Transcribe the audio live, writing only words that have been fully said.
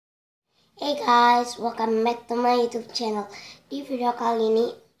Hey guys, welcome back to my YouTube channel. Di video kali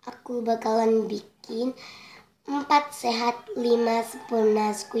ini aku bakalan bikin 4 sehat 5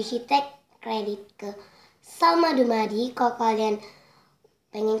 sempurna squishy tag kredit ke Salma dumadi. Kalau kalian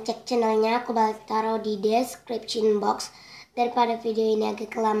pengen cek channelnya, aku bakal taruh di description box. Daripada video ini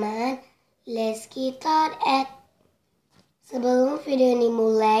agak kelamaan, let's get started. Sebelum video ini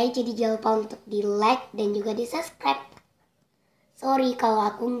mulai, jadi jangan lupa untuk di like dan juga di subscribe. Sorry kalau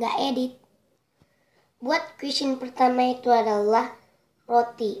aku nggak edit. Buat question pertama itu adalah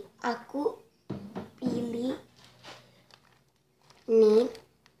roti. Aku pilih nih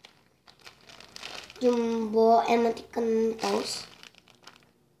jumbo American toast.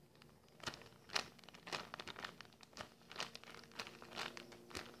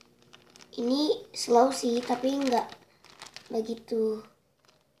 Ini slow sih, tapi nggak begitu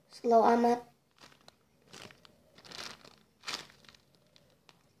slow amat.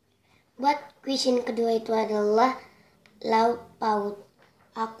 Buat question kedua itu adalah lauk paut.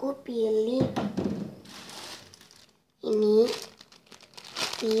 Aku pilih ini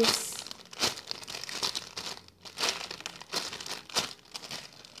fish.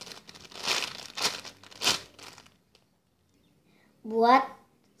 Buat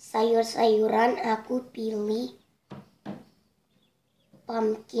sayur-sayuran aku pilih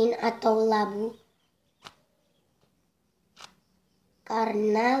pumpkin atau labu.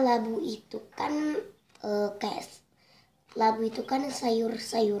 Karena labu itu kan labu itu kan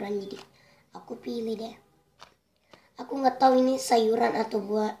sayur-sayuran, jadi aku pilih deh. Aku nggak tahu ini sayuran atau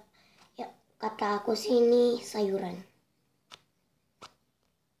buah. Ya, kata aku sih ini sayuran.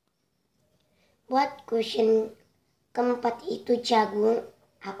 Buat question keempat itu jagung.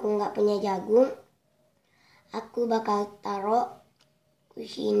 Aku nggak punya jagung. Aku bakal taruh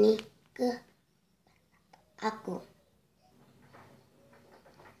question ini ke aku.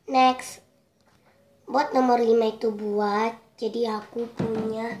 Next, buat nomor 5 itu buat, jadi aku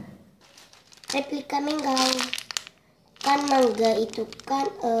punya replika mangga. Kan mangga itu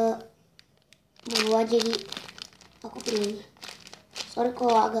kan buah, jadi aku pilih. Sorry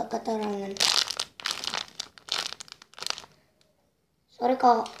kalau agak keterangan. Sorry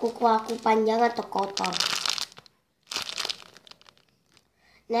kalau kuku aku panjang atau kotor.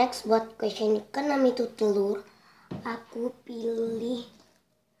 Next, buat question ke-6 itu telur. Aku pilih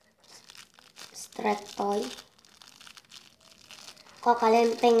straight toy. Kalau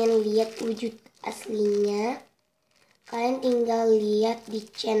kalian pengen lihat wujud aslinya, kalian tinggal lihat di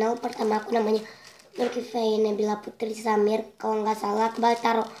channel pertama aku, namanya NURKIFAYAH NABILA PUTRI SAMIR. Kalau nggak salah, aku bakal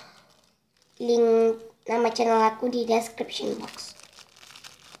taruh link nama channel aku di description box.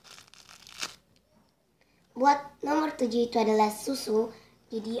 Buat nomor 7 itu adalah susu.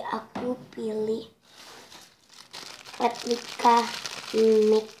 Jadi aku pilih replika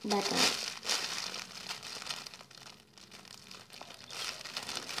milk butter.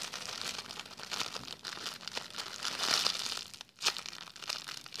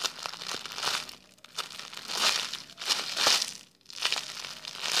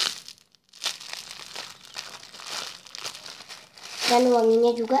 Dan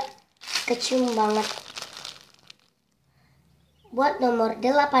wanginya juga kecium banget. Buat nomor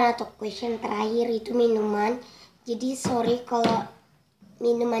 8 atau question terakhir itu minuman. Jadi sorry kalau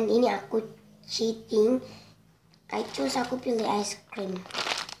minuman ini aku cheating. Aku pilih ice cream.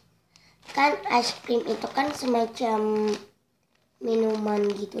 Kan ice cream itu kan semacam minuman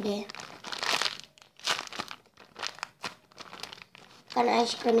gitu deh. Kan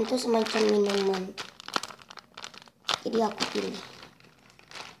ice cream itu semacam minuman. Jadi aku pilih.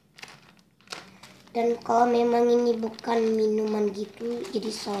 Dan kalau memang ini bukan minuman gitu,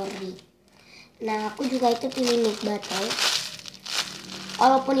 jadi sorry. Nah, aku juga itu pilih milk butter.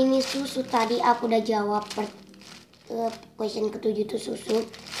 Walaupun ini susu, tadi aku udah jawab question ke-7 itu susu.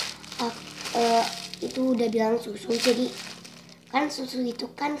 Itu udah bilang susu, jadi kan susu itu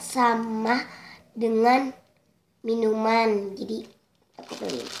kan sama dengan minuman. Jadi aku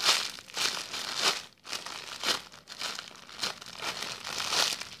pilih.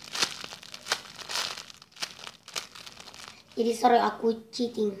 Jadi sorry aku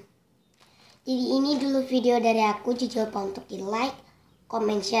cheating. Jadi ini dulu video dari aku. Jangan lupa untuk di like,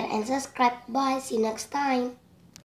 comment, share, and subscribe. Bye, see you next time.